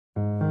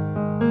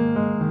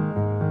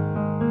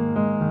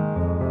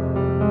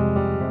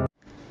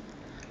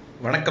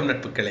வணக்கம்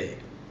நட்புகளே,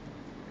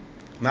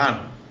 நான்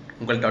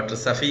உங்கள் டாக்டர்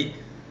சஃபி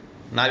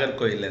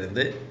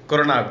நாகர்கோயிலிருந்து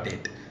கொரோனா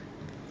அப்டேட்.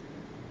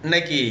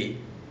 இன்னைக்கு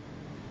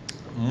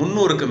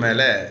 300க்கு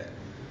மேலே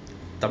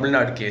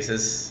தமிழ்நாடு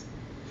கேசஸ்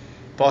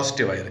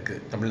பாசிட்டிவாக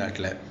இருக்குது.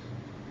 தமிழ்நாட்டில்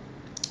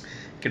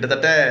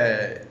கிட்டத்தட்ட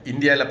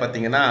இந்தியாவில்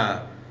பார்த்தீங்கன்னா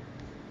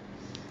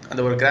அந்த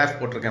ஒரு கிராஃப்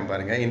போட்டிருக்கேன்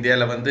பாருங்கள்.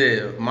 இந்தியாவில் வந்து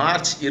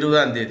மார்ச்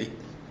 20ஆம் தேதி,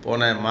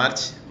 போன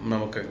மார்ச்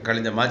நமக்கு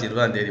கழிஞ்ச மார்ச்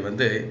 20ஆம் தேதி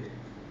வந்து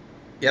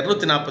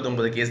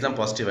 249 கேஸ் தான்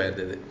பாசிட்டிவாக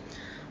இருந்தது.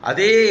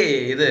 அதே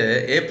இது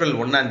ஏப்ரல்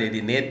 1ஆம் தேதி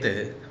நேற்று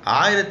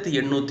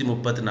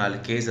 1834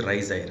 கேஸ்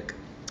ரைஸ் ஆகிருக்கு.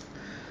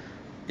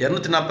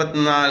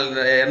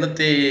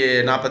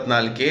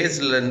 244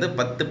 கேஸ்லேருந்து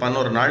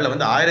 10-11 நாளில்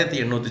வந்து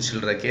 1800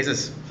 சில்லற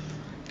கேசஸ்,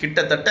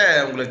 கிட்டத்தட்ட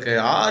உங்களுக்கு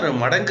 6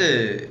 மடங்கு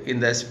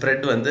இந்த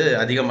ஸ்ப்ரெட் வந்து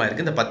அதிகமாக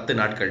இருக்குது இந்த 10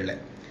 நாட்களில்.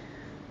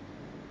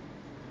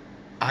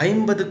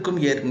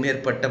 50க்கும்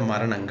மேற்பட்ட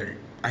மரணங்கள்,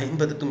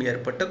 50க்கும்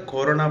மேற்பட்ட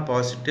கொரோனா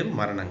பாசிட்டிவ்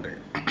மரணங்கள்.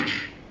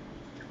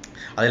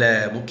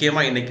 அதில்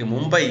முக்கியமாக இன்றைக்கி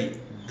மும்பை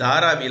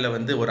தாராவியில்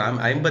வந்து ஒரு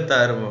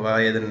 56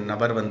 வயது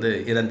நபர் வந்து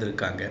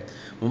இறந்துருக்காங்க.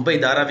 மும்பை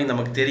தாராவி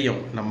நமக்கு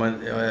தெரியும், நம்ம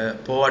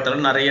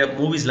போவாட்டாலும் நிறைய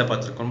மூவிஸில்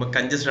பார்த்துருக்கோம். ரொம்ப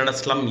கன்ஜஸ்டடான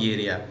ஸ்லம்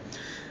ஏரியா,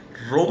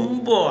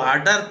 ரொம்ப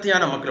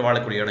அடர்த்தியான மக்கள்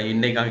வாழக்கூடிய இடம்.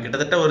 இன்றைக்கி அங்கே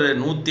கிட்டத்தட்ட ஒரு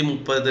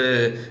 130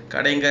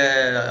 கடைங்க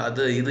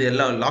அது இது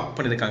எல்லாம் லாக்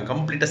பண்ணியிருக்காங்க,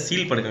 கம்ப்ளீட்டாக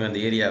சீல் பண்ணியிருக்காங்க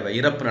அந்த ஏரியாவை,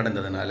 இறப்பு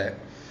நடந்ததுனால.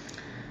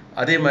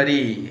 அதே மாதிரி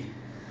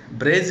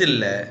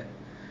பிரேசிலில்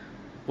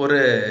ஒரு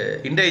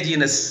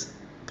இன்டைஜீனஸ்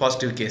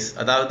பாசிட்டிவ் கேஸ்,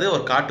 அதாவது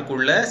ஒரு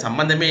காட்டுக்குள்ளே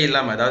சம்மந்தமே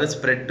இல்லாமல், அதாவது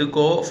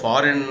ஸ்ப்ரெட்டுக்கோ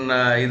ஃபாரின்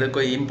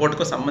இதுக்கோ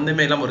இம்போர்ட்டுக்கோ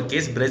சம்மந்தமே இல்லாமல் ஒரு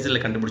கேஸ்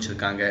பிரேசிலில்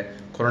கண்டுபிடிச்சிருக்காங்க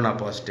கொரோனா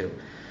பாசிட்டிவ்.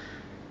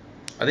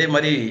 அதே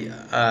மாதிரி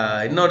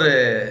இன்னொரு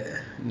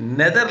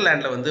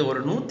நெதர்லாண்டில் வந்து ஒரு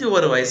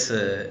 101 வயசு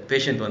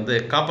பேஷண்ட் வந்து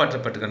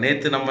காப்பாற்றப்பட்டிருக்காங்க.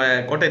 நேற்று நம்ம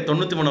கோட்டை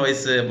 93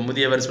 வயசு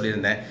முதியவர்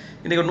சொல்லியிருந்தேன்,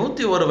 இன்றைக்கி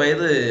 101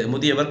 வயது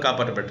முதியவர்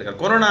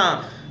காப்பாற்றப்பட்டிருக்கார். கொரோனா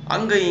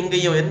அங்கே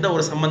இங்கேயும் எந்த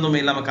ஒரு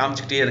சம்மந்தமும் இல்லாமல்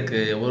காமிச்சிக்கிட்டே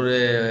இருக்குது. ஒரு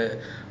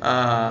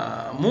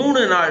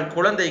 3 நாள்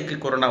குழந்தைக்கு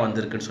கொரோனா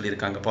வந்திருக்குன்னு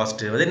சொல்லியிருக்காங்க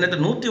பாசிட்டிவ். அதே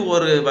நேரத்தில்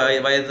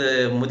 101 வயது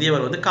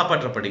முதியவர் வந்து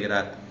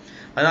காப்பாற்றப்படுகிறார்.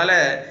 அதனால்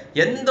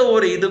எந்த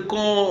ஒரு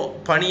இதுக்கும்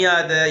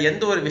பணியாத,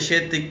 எந்த ஒரு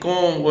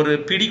விஷயத்துக்கும் ஒரு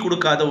பிடி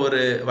கொடுக்காத ஒரு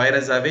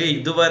வைரஸாகவே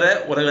இதுவரை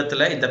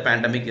உலகத்தில் இந்த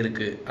பேண்டமிக்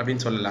இருக்குது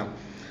அப்படின்னு சொல்லலாம்.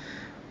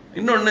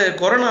 இன்னொன்று,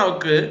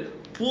 கொரோனாவுக்கு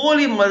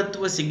போலி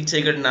மருத்துவ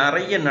சிகிச்சைகள்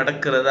நிறைய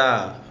நடக்கிறதா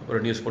ஒரு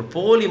நியூஸ் போல்.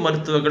 போலி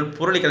மருத்துவர்கள்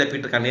புரளி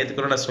கிளப்பிட்டு இருக்காங்க. நேற்று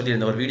கூட நான்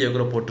சொல்லியிருந்தேன், ஒரு வீடியோ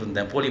கூட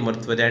போட்டிருந்தேன், போலி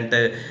மருத்துவர் என்கிட்ட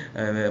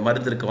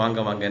மருந்து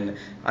இருக்குது வாங்கன்னு.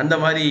 அந்த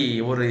மாதிரி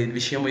ஒரு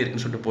விஷயமும்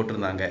இருக்குன்னு சொல்லிட்டு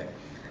போட்டிருந்தாங்க.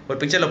 ஒரு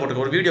பிக்சரில்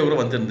போட்டிருக்க ஒரு வீடியோ கூட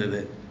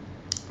வந்திருந்தது.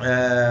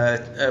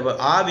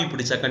 ஆவி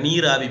பிடிச்சாக்கா,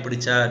 நீர் ஆவி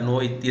பிடிச்சா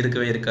நோய்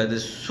இருக்கவே இருக்காது,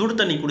 சுடு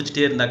தண்ணி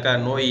குடிச்சிட்டே இருந்தாக்கா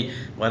நோய்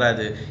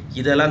வராது.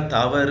 இதெல்லாம்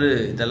தவறு,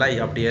 இதெல்லாம்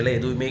அப்படியெல்லாம்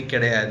எதுவுமே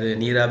கிடையாது.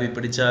 நீராவி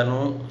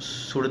பிடிச்சாலும்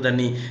சுடு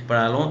தண்ணி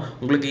பண்ணாலும்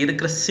உங்களுக்கு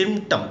இருக்கிற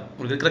சிம்டம்,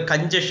 உங்களுக்கு இருக்கிற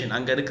கன்ஜஷன்,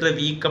 அங்கே இருக்கிற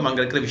வீக்கம்,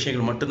 அங்கே இருக்கிற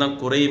விஷயங்கள் மட்டும்தான்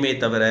குறையுமே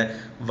தவிர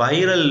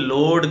வைரல்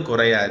லோடு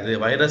குறையாது.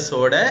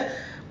 வைரஸோட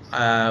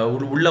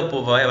உள்ளே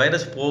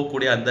வைரஸ்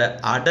போகக்கூடிய அந்த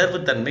அடர்வு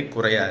தன்மை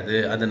குறையாது.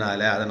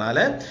 அதனால்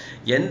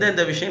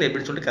எந்தெந்த விஷயங்கள்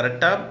எப்படின்னு சொல்லிட்டு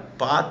கரெக்டாக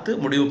பார்த்து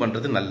முடிவு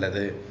பண்ணுறது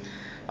நல்லது.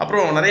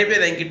 அப்புறம் நிறைய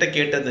பேர் என்கிட்ட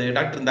கேட்டது,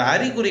 டாக்டர் இந்த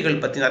அறிகுறிகள்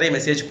பற்றி நிறைய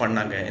மெசேஜ்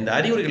பண்ணாங்க, இந்த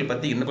அறிகுறிகள்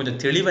பற்றி இன்னும்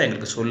கொஞ்சம் தெளிவாக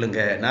எங்களுக்கு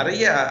சொல்லுங்கள்.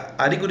 நிறைய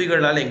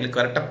அறிகுறிகளால் எங்களுக்கு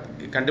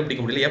கரெக்டாக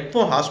கண்டுபிடிக்க முடியல,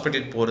 எப்போ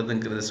ஹாஸ்பிட்டலுக்கு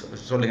போகிறதுங்கிறது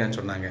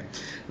சொல்லுங்கன்னு சொன்னாங்க.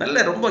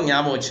 நல்ல ரொம்ப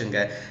ஞாபகம்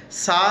வச்சுங்க,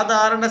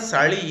 சாதாரண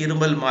சளி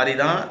இருமல் மாதிரி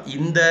தான்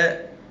இந்த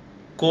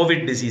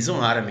கோவிட் டிசீஸும்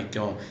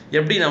ஆரம்பிக்கும்.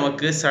 எப்படி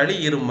நமக்கு சளி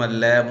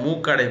இருமல்ல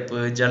மூக்கடைப்பு,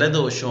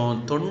 ஜலதோஷம்,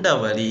 தொண்டை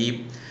வலி,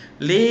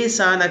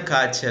 லேசான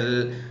காய்ச்சல்,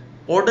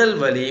 உடல்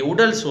வலி,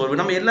 உடல்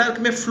சோர்வு, நம்ம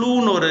எல்லாருக்குமே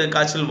ஃப்ளூன்னு ஒரு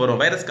காய்ச்சல்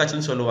வரும், வைரஸ்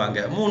காய்ச்சல்னு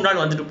சொல்லுவாங்க. 3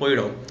 நாள் வந்துட்டு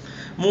போயிடும்.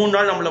 3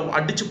 நாள் நம்மளை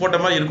அடித்து போட்ட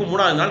மாதிரி இருக்கும்,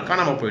 3ஆவது நாள்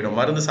காணாமல் போயிடும்.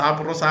 மருந்து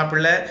சாப்பிட்றோம்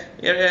சாப்பிடல,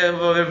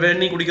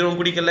 வெண்ணி குடிக்கிறோம்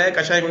குடிக்கல,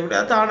 கஷாயம் குடிக்கல,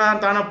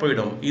 தானாக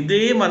போயிடும்.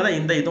 இதே மாதிரி தான்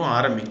இந்த இதுவும்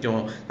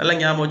ஆரம்பிக்கும். நல்லா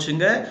ஞாபகம்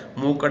வச்சுங்க,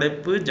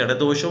 மூக்கடைப்பு,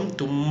 ஜலதோஷம்,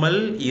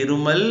 தும்மல்,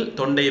 இருமல்,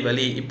 தொண்டை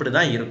வலி இப்படி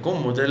தான் இருக்கும்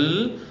முதல்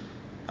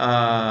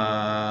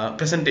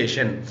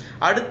ப்ரெசன்டேஷன்.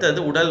 அடுத்தது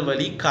உடல்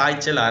வலி,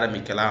 காய்ச்சல்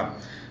ஆரம்பிக்கலாம்.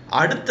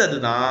 அடுத்தது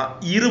தான்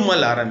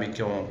இருமல்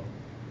ஆரம்பிக்கும்.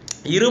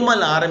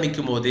 இருமல்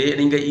ஆரம்பிக்கும் போதே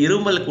நீங்கள்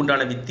இருமலுக்கு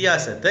உண்டான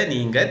வித்தியாசத்தை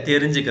நீங்கள்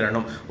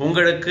தெரிஞ்சுக்கிறணும்.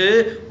 உங்களுக்கு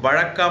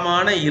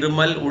வழக்கமான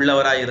இருமல்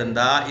உள்ளவராக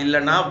இருந்தால்,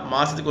 இல்லைன்னா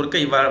மாதத்துக்கு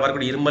ஒருக்க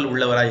வரக்கூடிய இருமல்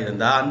உள்ளவராக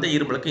இருந்தால், அந்த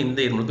இருமலுக்கு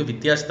இந்த இருமலுக்கு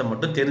வித்தியாசத்தை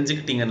மட்டும்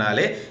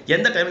தெரிஞ்சுக்கிட்டீங்கனாலே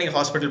எந்த டைம் நீங்கள்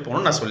ஹாஸ்பிட்டல்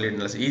போகணும்னு நான்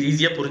சொல்லிடுறேன்,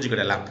 ஈஸியாக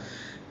புரிஞ்சுக்கிடலாம்.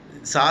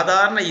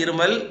 சாதாரண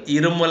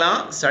இருமலாம்,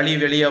 சளி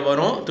வெளியே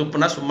வரும்,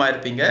 துப்புனா சும்மா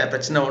இருப்பீங்க,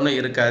 பிரச்சனை ஒன்றும்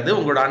இருக்காது,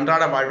 உங்களோட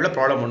அன்றாட வாழ்வில்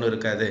ப்ராப்ளம் ஒன்றும்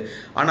இருக்காது.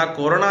 ஆனால்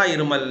கொரோனா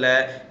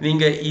இருமலில்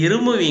நீங்கள்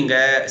இருமுவீங்க,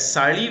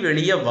 சளி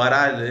வெளியே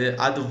வராது,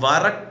 அது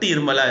வறட்டு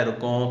இருமலாக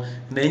இருக்கும்,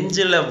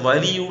 நெஞ்சில்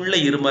வலியுள்ள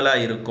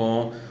இருமலாக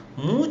இருக்கும்,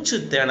 மூச்சு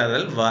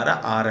திணறல் வர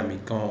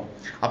ஆரம்பிக்கும்.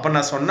 அப்போ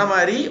நான் சொன்ன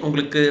மாதிரி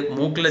உங்களுக்கு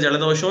மூக்கில்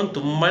ஜலதோஷம்,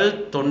 தும்மல்,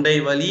 தொண்டை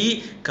வலி,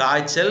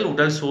 காய்ச்சல்,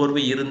 உடல்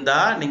சோர்வு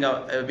இருந்தால்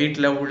நீங்கள்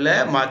வீட்டில் உள்ள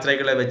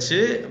மாத்திரைகளை வச்சு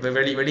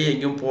வெளியே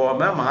எங்கேயும்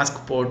போகாமல்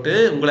மாஸ்க் போட்டு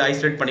உங்களை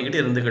ஐசோலேட்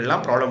பண்ணிக்கிட்டு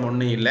இருந்துக்கலாம், ப்ராப்ளம்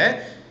ஒன்றும் இல்லை.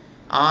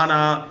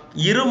 ஆனால்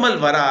இருமல்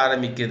வர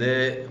ஆரம்பிக்குது,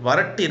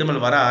 வறட்டு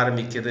இருமல் வர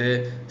ஆரம்பிக்குது,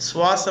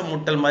 சுவாசம்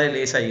முட்டல் மாதிரி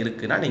லேசாக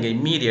இருக்குன்னா நீங்கள்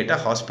இம்மீடியட்டாக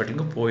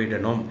ஹாஸ்பிட்டலுக்கு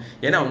போயிடணும்.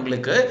 ஏன்னா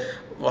உங்களுக்கு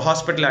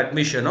ஹாஸ்பிட்டல்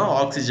அட்மிஷனோ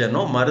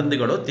ஆக்சிஜனோ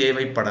மருந்துகளோ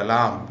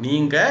தேவைப்படலாம்.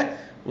 நீங்கள்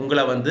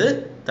உங்களை வந்து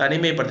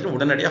தனிமைப்படுத்தி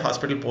உடனடியாக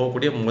ஹாஸ்பிட்டல்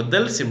போகக்கூடிய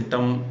முதல்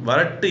சிம்டம்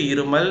வறட்டு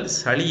இருமல்,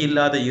 சளி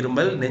இல்லாத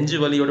இருமல், நெஞ்சு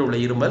வலியோடு உள்ள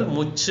இருமல்,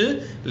 மூச்சு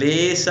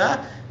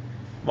லேசாக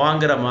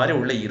வாங்குற மாதிரி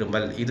உள்ள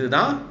இருமல்.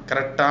 இதுதான்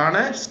கரெக்டான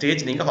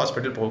ஸ்டேஜ் நீங்கள்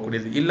ஹாஸ்பிட்டல்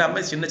போகக்கூடியது.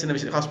 இல்லாமல் சின்ன சின்ன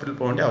விஷயம் ஹாஸ்பிட்டல்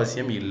போக வேண்டிய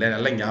அவசியம் இல்லை.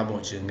 நல்லா ஞாபகம்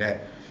வச்சுங்க.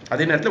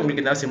 அதே நேரத்தில்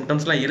உங்களுக்கு இந்த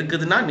சிம்டம்ஸ்லாம்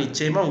இருக்குதுன்னா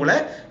நிச்சயமாக உங்களை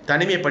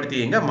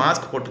தனிமைப்படுத்திங்க,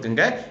 மாஸ்க்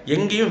போட்டுக்கோங்க,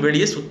 எங்கேயும்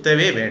வெளியே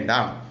சுத்தவே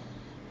வேண்டாம்.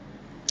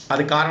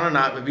 அது காரணம்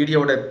நான்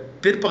வீடியோவோட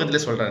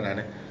பிற்பகுதியில் சொல்கிறேன்.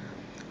 நான்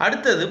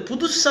அடுத்தது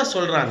புதுசாக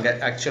சொல்கிறாங்க.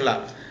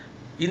 ஆக்சுவலாக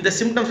இந்த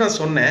சிம்டம்ஸ் நான்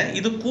சொன்னேன்,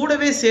 இது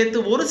கூடவே சேர்த்து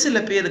ஒரு சில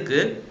பேருக்கு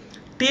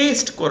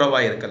டேஸ்ட்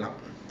குறைவாக இருக்கலாம்.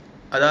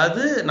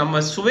 அதாவது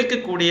நம்ம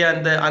சுவைக்கக்கூடிய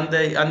அந்த அந்த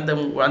அந்த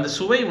அந்த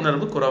சுவை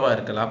உணர்வு குறைவாக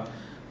இருக்கலாம்.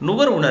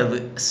 நுகர் உணர்வு,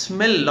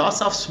 ஸ்மெல்,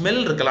 லாஸ் ஆஃப்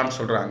ஸ்மெல் இருக்கலாம்னு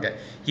சொல்கிறாங்க.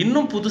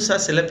 இன்னும் புதுசாக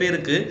சில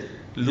பேருக்கு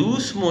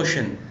லூஸ்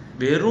மோஷன்,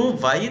 வெறும்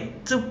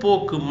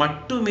வயிற்றுப்போக்கு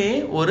மட்டுமே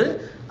ஒரு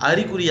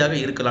அறிகுறியாக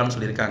இருக்கலாம்னு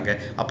சொல்லியிருக்காங்க.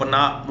 அப்போ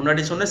நான்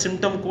முன்னாடி சொன்ன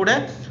சிம்டம் கூட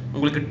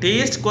உங்களுக்கு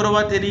டேஸ்ட்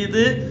குறைவாக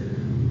தெரியுது,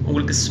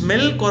 உங்களுக்கு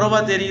ஸ்மெல்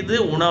குறைவாக தெரியுது,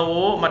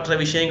 உணவோ மற்ற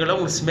விஷயங்களோ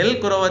உங்களுக்கு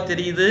ஸ்மெல் குறைவாக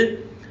தெரியுது.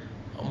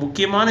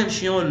 முக்கியமான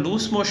விஷயம்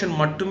லூஸ் மோஷன்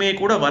மட்டுமே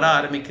கூட வர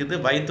ஆரம்பிக்குது,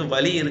 வயிற்று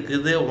வலி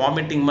இருக்குது,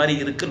 வாமிட்டிங் மாதிரி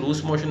இருக்குது,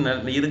 லூஸ் மோஷன்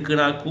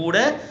இருக்குன்னா கூட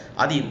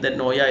அது இந்த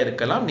நோயாக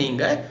இருக்கலாம்.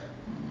 நீங்கள்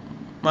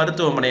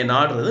மருத்துவமனையை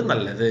நாடுறது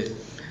நல்லது.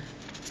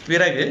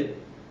 பிறகு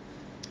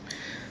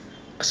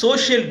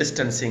சோஷியல்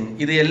டிஸ்டன்சிங்,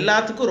 இது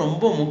எல்லாத்துக்கும்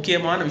ரொம்ப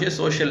முக்கியமான விஷயம்.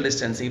 சோஷியல்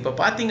டிஸ்டன்சிங் இப்போ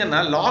பார்த்தீங்கன்னா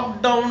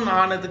லாக்டவுன்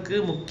ஆனதுக்கு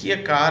முக்கிய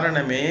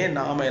காரணமே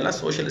நாம் எல்லாம்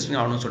சோஷியல் டிஸ்டன்சிங்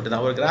ஆகணும்னு சொல்லிட்டு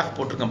தான். ஒரு கிராஃப்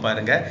போட்டிருக்கேன்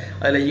பாருங்கள்.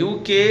 அதில்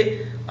யூகே,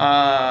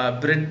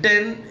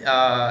 பிரிட்டன்,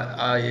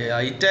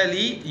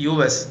 இட்டாலி,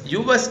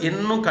 யூஎஸ்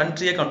இன்னும்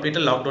கண்ட்ரியை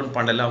கம்ப்ளீட்டாக லாக்டவுன்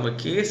பண்ணலை. அவங்க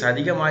கேஸ்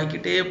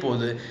அதிகமாகிக்கிட்டே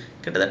போகுது.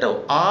 கிட்டத்தட்ட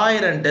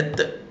 1000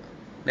 டெத்து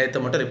நேற்று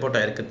மட்டும் ரிப்போர்ட்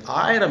ஆகிருக்கு.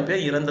 1000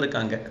 பேர்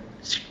இறந்துருக்காங்க.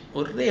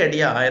 ஒரே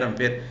அடியாக 1000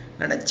 பேர்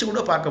நினச்சி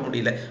கூட பார்க்க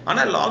முடியல.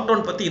 ஆனால்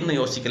லாக்டவுன் பற்றி இன்னும்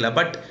யோசிக்கல.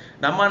 பட்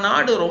நம்ம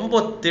நாடு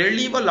ரொம்ப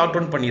தெளிவாக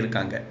லாக்டவுன்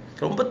பண்ணியிருக்காங்க,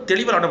 ரொம்ப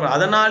தெளிவாக லாக்டவுன்.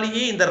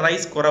 அதனாலேயே இந்த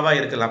ரைஸ் குறைவாக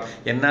இருக்கலாம்.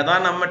 என்ன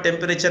தான் நம்ம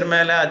டெம்பரேச்சர்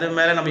மேலே அது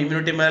மேலே நம்ம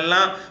இம்யூனிட்டி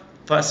மேலாம்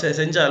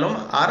செஞ்சாலும்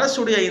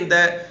அரசுடைய இந்த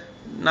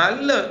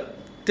நல்ல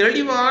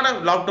தெளிவான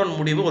லாக்டவுன்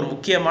முடிவு ஒரு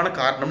முக்கியமான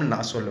காரணம்னு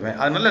நான் சொல்லுவேன்.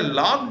 அதனால்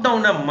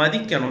லாக்டவுனை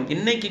மதிக்கணும்.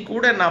 இன்றைக்கி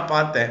கூட நான்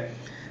பார்த்தேன்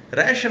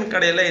ரேஷன்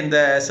கடையில் இந்த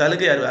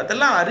சலுகை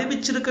அதெல்லாம்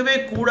அறிவிச்சிருக்கவே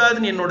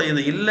கூடாதுன்னு என்னோட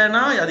இது.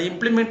 இல்லைன்னா அது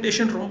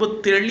இம்ப்ளிமெண்டேஷன் ரொம்ப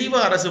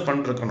தெளிவாக அரசு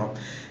பண்ணிருக்கணும்.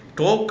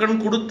 டோக்கன்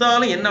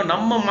கொடுத்தாலும் என்ன,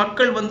 நம்ம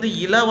மக்கள் வந்து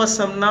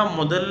இலவசம்னா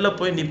முதல்ல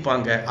போய்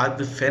நிற்பாங்க.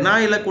 அது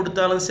ஃபெனாயிலை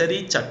கொடுத்தாலும் சரி,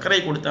 சர்க்கரை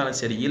கொடுத்தாலும்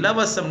சரி,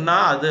 இலவசம்னா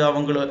அது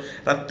அவங்கள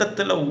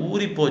ரத்தத்தில்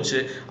ஊறி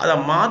போச்சு, அதை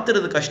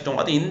மாற்றுறது கஷ்டம்.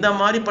 அது இந்த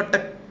மாதிரிப்பட்ட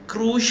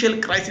க்ரூஷியல்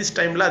கிரைசிஸ்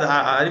டைமில் அதை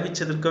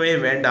அறிவிச்சிருக்கவே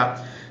வேண்டாம்.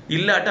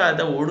 இல்லாட்டா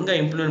அதை ஒழுங்காக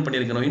இம்ப்ளிமெண்ட்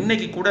பண்ணியிருக்கணும்.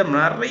 இன்றைக்கி கூட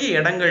நிறைய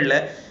இடங்களில்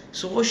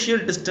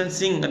சோஷியல்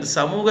டிஸ்டன்சிங், அந்த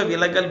சமூக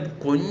விலகல்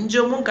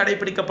கொஞ்சமும்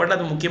கடைபிடிக்கப்படல.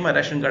 அது முக்கியமாக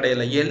ரேஷன்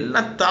கடையில்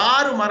எல்லாம்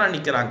தாறுமாறாக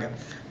நிற்கிறாங்க.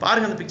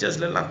 பாருங்கள் அந்த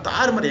பிக்சர்ஸ்ல எல்லாம்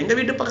தாறுமாறு. எங்கள்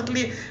வீட்டு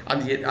பக்கத்துலேயே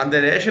அந்த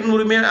ரேஷன்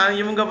உரிமையை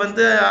இவங்க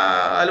வந்து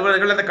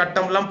அலுவலர்கள் அந்த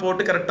கட்டம்லாம்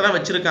போட்டு கரெக்டாக தான்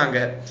வச்சுருக்காங்க.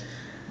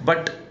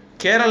 பட்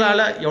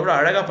கேரளாவில் எவ்வளோ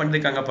அழகாக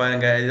பண்ணியிருக்காங்க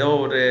பாருங்கள். ஏதோ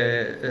ஒரு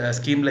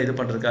ஸ்கீமில் இது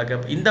பண்ணுறதுக்காக.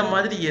 இந்த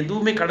மாதிரி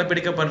எதுவுமே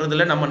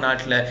கடைபிடிக்கப்படுறதில்ல நம்ம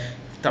நாட்டில்.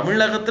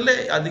 தமிழகத்தில்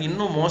அது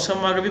இன்னும்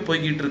மோசமாகவே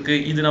போய்கிட்டு இருக்கு.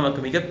 இது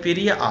நமக்கு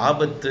மிகப்பெரிய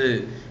ஆபத்து.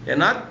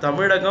 ஏன்னா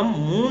தமிழகம்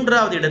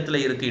 3வது இடத்துல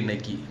இருக்குது.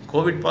 இன்னைக்கு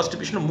கோவிட்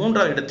பாசிட்டிவேஷன்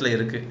 3வது இடத்துல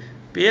இருக்குது.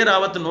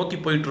 பேராபத்து நோக்கி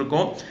போயிட்டு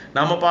இருக்கோம்.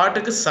 நம்ம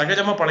பாட்டுக்கு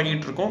சகஜமாக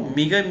பழகிட்டு இருக்கோம்.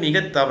 மிக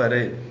மிக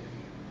தவறு.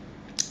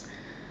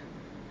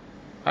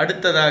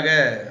 அடுத்ததாக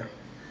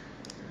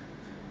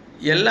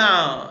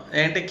எல்லாம்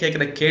என்கிட்ட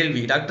கேட்குற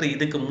கேள்வி, டாக்டர்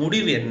இதுக்கு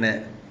முடிவு என்ன?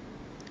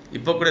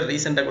 இப்போ கூட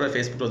ரீசெண்டாக கூட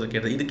ஃபேஸ்புக்கில் வந்து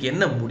கேட்டது, இதுக்கு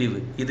என்ன முடிவு,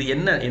 இது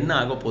என்ன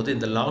ஆக போகுது,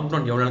 இந்த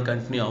லாக்டவுன் எவ்வளோ நாள்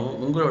கண்டினியூ ஆகும்,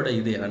 உங்களோட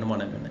இது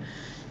அனுமானம் என்ன?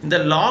 இந்த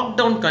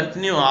லாக்டவுன்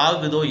கண்டினியூ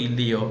ஆகுதோ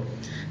இல்லையோ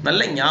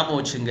நல்ல ஞாபகம்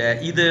வச்சுங்க.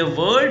 இது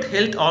வேர்ல்ட்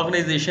ஹெல்த்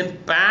ஆர்கனைசேஷன்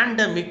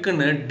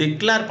பேண்டமிக்னு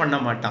டிக்ளேர் பண்ண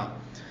மாட்டான்.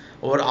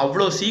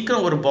 அவ்வளோ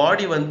சீக்கிரம் ஒரு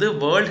பாடி வந்து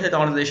வேர்ல்ட் ஹெல்த்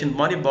ஆர்கனைசேஷன்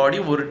மாதிரி பாடி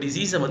ஒரு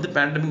டிசீஸை வந்து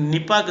பேண்டமிக்,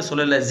 நிப்பாவுக்கு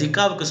சொல்லலை,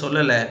 ஜிகாவுக்கு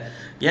சொல்லலை.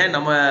 ஏன்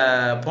நம்ம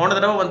போன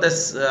தடவை வந்த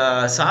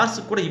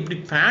சார்ஸுக்கு கூட இப்படி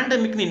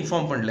பேண்டமிக்னு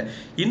இன்ஃபார்ம் பண்ணல.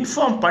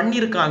 இன்ஃபார்ம்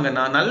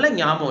பண்ணியிருக்காங்கன்னா நல்ல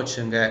ஞாபகம்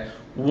வச்சுங்க.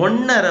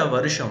 1.5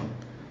 வருஷம்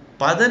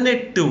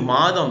 18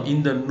 மாதம்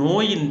இந்த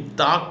நோயின்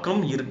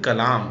தாக்கம்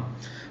இருக்கலாம்.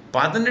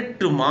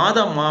 18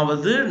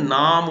 மாதமாவது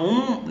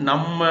நாமும்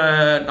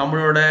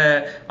நம்மளோட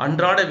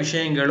அன்றாட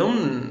விஷயங்களும்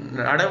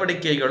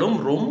நடவடிக்கைகளும்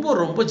ரொம்ப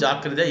ரொம்ப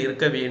ஜாக்கிரதையாக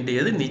இருக்க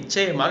வேண்டியது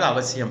நிச்சயமாக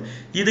அவசியம்.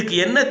 இதுக்கு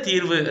என்ன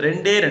தீர்வு?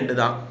 2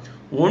 தான்.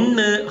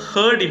 1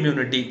 ஹர்ட்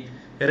இம்யூனிட்டி,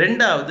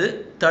 2வது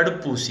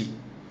தடுப்பூசி.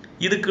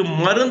 இதுக்கு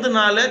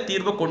மருந்துனால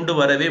தீர்வை கொண்டு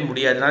வரவே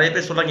முடியாது. நிறைய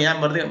பேர் சொல்கிறாங்க,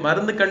 ஏன்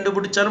மருந்து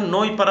கண்டுபிடிச்சாலும்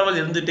நோய் பரவல்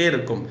இருந்துகிட்டே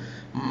இருக்கும்.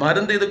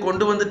 மருந்து இது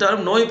கொண்டு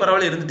வந்துட்டாலும் நோய்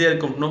பரவல் இருந்துகிட்டே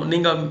இருக்கும்.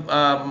 நீங்கள்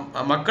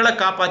மக்களை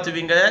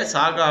காப்பாற்றுவீங்க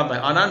சாகாம,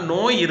 ஆனால்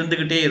நோய்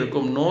இருந்துக்கிட்டே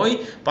இருக்கும், நோய்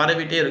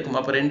பரவிட்டே இருக்கும்.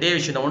 அப்போ ரெண்டே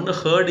விஷயம் தான், ஒன்று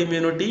ஹர்ட்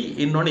இம்யூனிட்டி,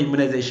 இன்னொன்று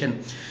இம்யூனைசேஷன்.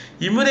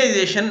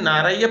 இம்யூனைசேஷன்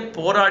நிறைய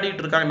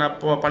போராடிட்டு இருக்காங்க.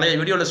 நான் பழைய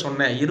வீடியோவில்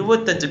சொன்னேன்,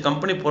 25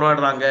 கம்பெனி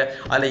போராடுறாங்க,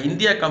 அதில்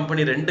இந்தியா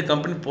கம்பெனி 2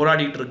 கம்பெனி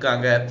போராடிட்டு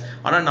இருக்காங்க.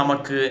 ஆனால்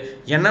நமக்கு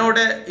என்னோட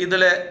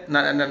இதில்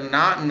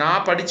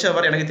நான் படித்த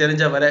வரை, எனக்கு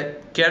தெரிஞ்ச வரை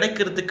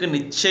கிடைக்கிறதுக்கு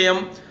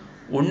நிச்சயம்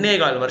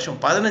 1.25 வருஷம்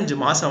 15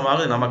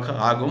 மாதமாக நமக்கு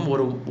ஆகும்.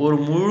 ஒரு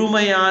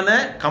முழுமையான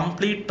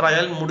கம்ப்ளீட்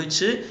ட்ரையல்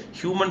முடித்து,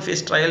 ஹியூமன்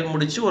ஃபேஸ் ட்ரையல்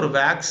முடித்து, ஒரு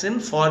வேக்சின்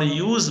ஃபார்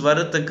யூஸ்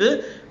வரத்துக்கு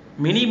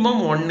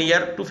மினிமம் 1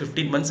 year to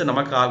 15 months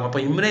நமக்கு ஆகும்.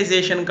 அப்போ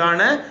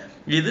இம்யூனைசேஷனுக்கான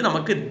இது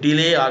நமக்கு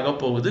டிலே ஆக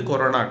போகுது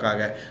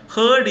கொரோனாக்காக.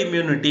 ஹர்ட்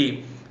இம்யூனிட்டி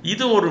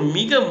இது ஒரு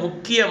மிக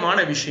முக்கியமான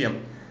விஷயம்.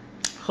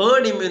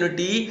 ஹர்ட்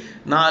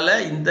இம்யூனிட்டினால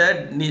இந்த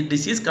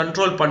டிசீஸ்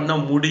கண்ட்ரோல் பண்ண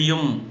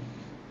முடியும்.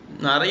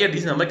 நிறைய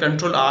டிசீஸ் நம்ம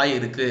கண்ட்ரோல்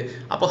ஆகிருக்கு.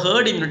 அப்போ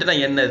ஹர்ட் இம்யூனிட்டினா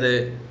என்னது,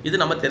 இது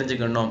நம்ம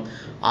தெரிஞ்சுக்கணும்.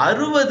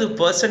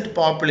 60%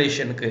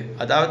 பாப்புலேஷனுக்கு,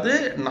 அதாவது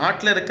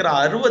நாட்டில் இருக்கிற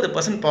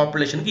 60%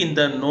 பாப்புலேஷனுக்கு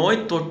இந்த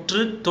நோய்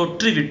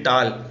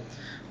தொற்றுவிட்டால்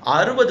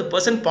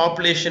 60%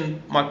 பாப்புலேஷன்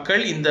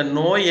மக்கள் இந்த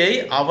நோயை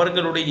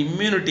அவர்களுடைய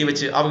இம்யூனிட்டி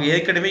வச்சு, அவங்க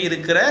ஏற்கனவே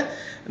இருக்கிற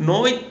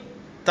நோய்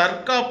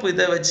தற்காப்பு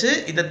இதை வச்சு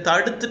இதை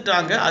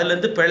தடுத்துட்டாங்க,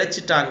 அதுலேருந்து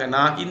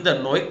பிழைச்சிட்டாங்கன்னா இந்த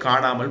நோய்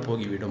காணாமல்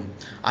போகிவிடும்.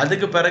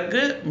 அதுக்கு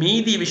பிறகு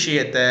மீதி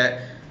விஷயத்தை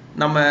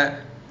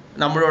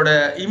நம்மளோட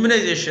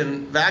இம்யூனைசேஷன்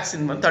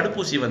வேக்சின்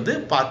தடுப்பூசி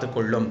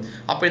பார்த்துக்கொள்ளும்.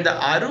 அப்போ இந்த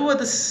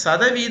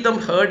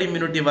 60% ஹர்ட்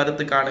இம்யூனிட்டி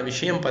வரதுக்கான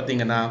விஷயம்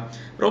பார்த்தீங்கன்னா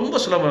ரொம்ப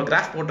சுலபம்.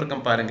 கிராஃப்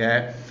போட்டிருக்கேன்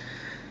பாருங்கள்.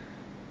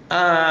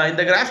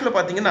 இந்த கிராஃபில்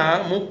பார்த்தீங்கன்னா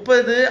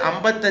 30,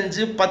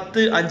 55,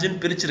 10,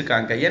 5ன்னு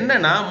பிரிச்சிருக்காங்க.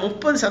 என்னன்னா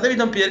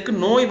 30% பேருக்கு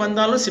நோய்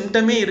வந்தாலும்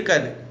சிம்டமே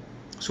இருக்காது.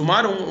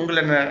 சுமார்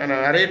உங்களை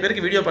நிறைய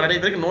பேருக்கு நிறைய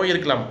பேருக்கு நோய்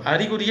இருக்கலாம்,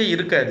 அறிகுறியே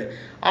இருக்காது.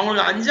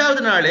 அவங்களுக்கு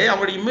 5வது நாளே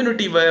அவங்களோட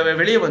இம்யூனிட்டி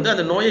வெளியே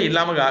அந்த நோயை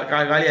இல்லாமல்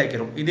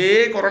காலியாக்கிரும். இதே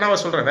கொரோனாவை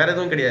சொல்கிறேன், வேறு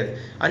எதுவும் கிடையாது.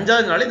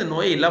 5வது நாளே இந்த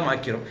நோயை இல்லாமல்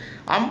ஆக்கிரும்.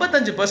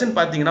 55%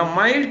 பார்த்தீங்கன்னா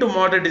மைல்டு டு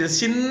மாடரேட்,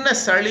 சின்ன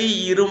சளி,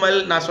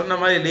 இருமல், நான் சொன்ன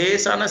மாதிரி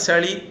லேசான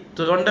சளி,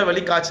 தொண்டை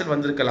வலி, காய்ச்சல்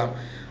வந்திருக்கலாம்.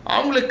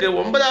 அவங்களுக்கு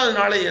 9வது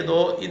நாளே ஏதோ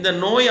இந்த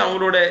நோய்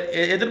அவங்களோட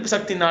எதிர்ப்பு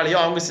சக்தினாலேயோ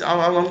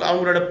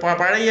அவங்களோட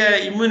பழைய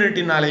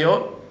இம்யூனிட்டினாலேயோ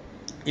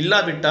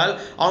இல்லாவிட்டால்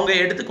அவங்க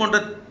எடுத்துக்கொண்ட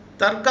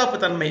தற்காப்பு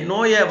தன்மை,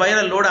 நோயை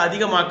வைரல் லோடு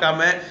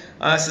அதிகமாக்காமல்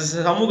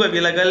சமூக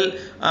விலகல்,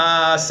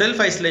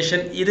 செல்ஃப்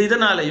ஐசோலேஷன்,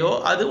 இதனாலேயோ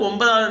அது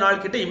 9வது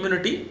நாள் கிட்ட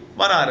இம்யூனிட்டி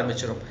வர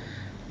ஆரம்பிச்சிடும்.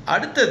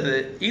 அடுத்தது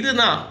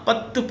இதுதான்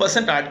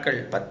 10% ஆட்கள்.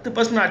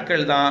 10%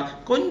 ஆட்கள் தான்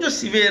கொஞ்சம்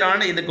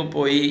சிவியரான இதுக்கு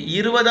போய்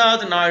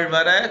 20வது நாள்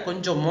வரை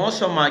கொஞ்சம்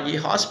மோசமாகி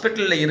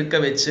ஹாஸ்பிட்டலில் இருக்க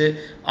வச்சு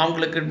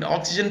அவங்களுக்கு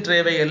ஆக்சிஜன்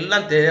தேவை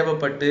எல்லாம்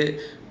தேவைப்பட்டு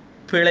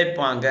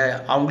பிழைப்பாங்க.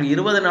 அவங்களுக்கு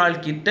 20 நாள்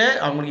கிட்ட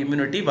அவங்களுக்கு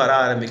இம்யூனிட்டி வர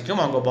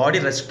ஆரம்பிக்கும், அவங்க பாடி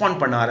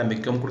ரெஸ்பாண்ட் பண்ண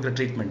ஆரம்பிக்கும் கொடுக்குற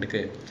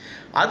ட்ரீட்மெண்ட்டுக்கு.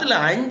 அதில்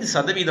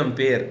 5%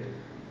 பேர்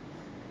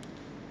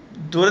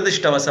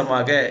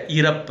துரதிருஷ்டவசமாக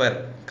இறப்பர்.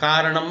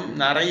 காரணம்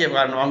நிறைய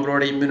காரணம்.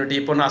 அவங்களோட இம்யூனிட்டி,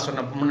 இப்போ நான்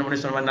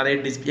சொன்ன நிறைய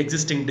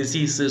existing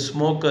disease,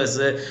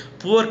 ஸ்மோக்கர்ஸு,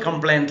 poor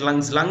complaint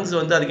lungs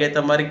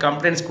அதுக்கேற்ற மாதிரி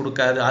கம்ப்ளைண்ட்ஸ்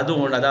கொடுக்காது, அது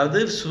ஒன்று, அதாவது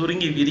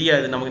சுருங்கி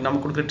விரியாது நம்ம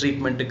கொடுக்குற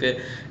ட்ரீட்மெண்ட்டுக்கு.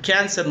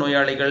 கேன்சர்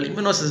நோயாளிகள்,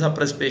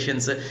 இம்யூனோசப்ரஸ்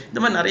பேஷண்ட்ஸு, இந்த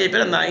மாதிரி நிறைய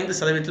பேர் அந்த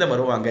 5%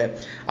 வருவாங்க.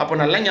 அப்போ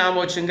நல்லா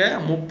ஞாபகம் வச்சுங்க,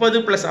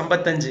 30 +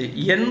 55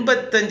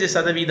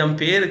 85%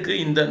 பேருக்கு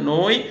இந்த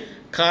நோய்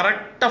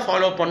கரெக்டாக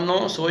ஃபாலோ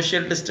பண்ணோம்.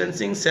 Social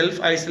distancing, self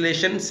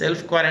isolation,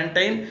 self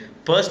quarantine,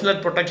 personal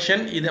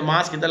protection, இது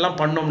மாஸ்க் இதெல்லாம்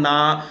பண்ணோம்னா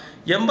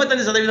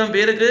 85%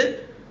 பேருக்கு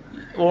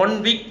 1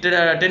 week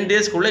 10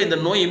 daysக்குள்ளே இந்த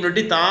நோய்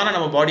இம்யூனிட்டி தானே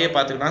நம்ம பாடியை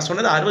பார்த்துக்கணும். நான்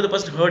சொன்னது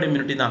 60% ஹர்ட்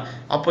இம்யூனிட்டி தான்.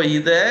 அப்போ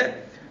இதை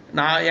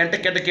நான் என்கிட்ட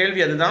கேட்ட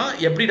கேள்வி அதுதான்,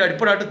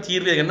 எப்போடாட்டு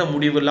தீர்வு, என்ன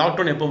முடிவு,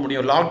 லாக்டவுன் எப்போ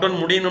முடியும்? லாக்டவுன்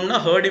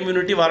முடியணும்னா ஹர்ட்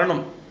இம்யூனிட்டி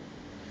வரணும்.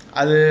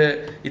 அது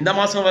இந்த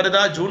மாதம் வருதா,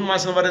 ஜூன்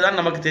மாதம் வருதான்னு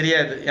நமக்கு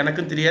தெரியாது,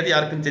 எனக்கும் தெரியாது,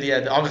 யாருக்கும்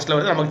தெரியாது. ஆகஸ்ட்டில்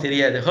வருது, நமக்கு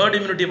தெரியாது. ஹர்ட்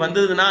இம்யூனிட்டி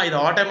வந்ததுன்னா இது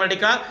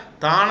ஆட்டோமேட்டிக்காக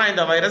தானாக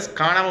இந்த வைரஸ்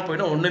காணாமல்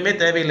போயிடும், ஒன்றுமே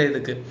தேவையில்லை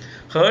இதுக்கு.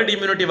 ஹர்ட்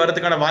இம்யூனிட்டி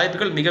வரதுக்கான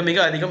வாய்ப்புகள் மிக மிக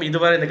அதிகம்.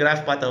 இதுவரை இந்த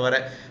கிராஃப் பார்த்த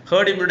வர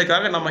ஹர்ட்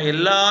இம்யூனிட்டிக்காக நம்ம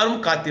எல்லாரும்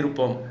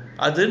காத்திருப்போம்,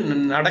 அது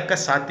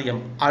நடக்க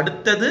சாத்தியம்.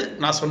 அடுத்தது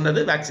நான் சொன்னது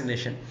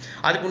வேக்சினேஷன்.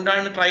 அதுக்கு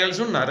உண்டான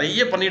ட்ரையல்ஸும்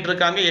நிறைய பண்ணிகிட்டு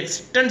இருக்காங்க,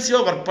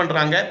 எக்ஸ்டென்சிவாக ஒர்க்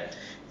பண்ணுறாங்க.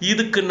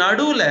 இதுக்கு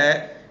நடுவில்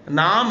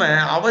நாம்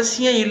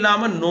அவசியம்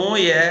இல்லாமல்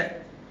நோயை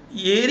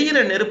எரியிற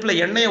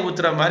நெருப்பில் எண்ணெயை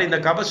ஊற்றுற மாதிரி இந்த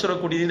கபசுர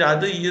குடிநீர்,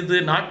 அது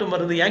இது நாட்டு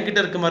மருந்து,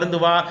 என்கிட்ட இருக்க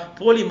மருந்து வா,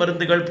 போலி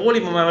மருந்துகள்,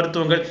 போலி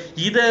மருத்துவங்கள்,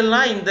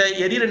 இதெல்லாம் இந்த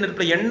எரியிற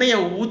நெருப்பில் எண்ணெயை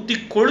ஊற்றி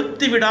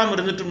கொளுத்தி விடாமல்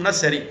இருந்துட்டோம்னா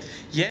சரி.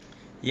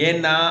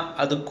 ஏன்னா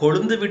அது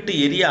கொழுந்து விட்டு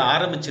எரிய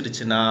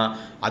ஆரம்பிச்சிருச்சுன்னா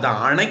அதை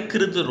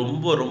அணைக்கிறது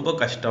ரொம்ப ரொம்ப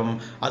கஷ்டம்.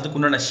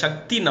 அதுக்குண்டான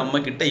சக்தி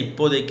நம்மக்கிட்ட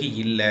இப்போதைக்கு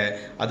இல்லை.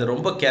 அதை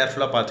ரொம்ப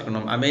கேர்ஃபுல்லாக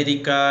பார்த்துக்கணும்.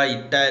 அமெரிக்கா,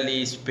 இட்டாலி,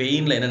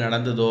 ஸ்பெயினில் என்ன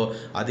நடந்ததோ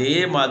அதே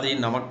மாதிரி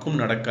நமக்கும்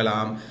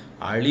நடக்கலாம்.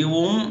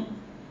 அழிவும்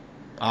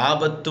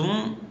ஆபத்தும்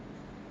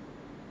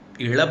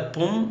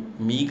இழப்பும்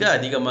மிக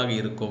அதிகமாக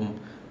இருக்கும்.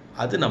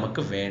 அது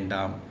நமக்கு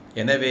வேண்டாம்.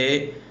 எனவே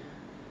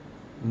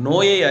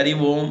நோயை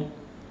அறிவோம்,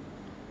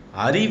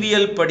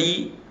 அறிவியல் படி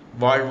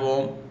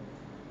வாழ்வோம்,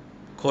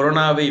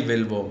 கொரோனாவை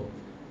வெல்வோம்.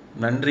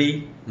 நன்றி.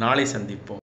 நாளை சந்திப்போம்.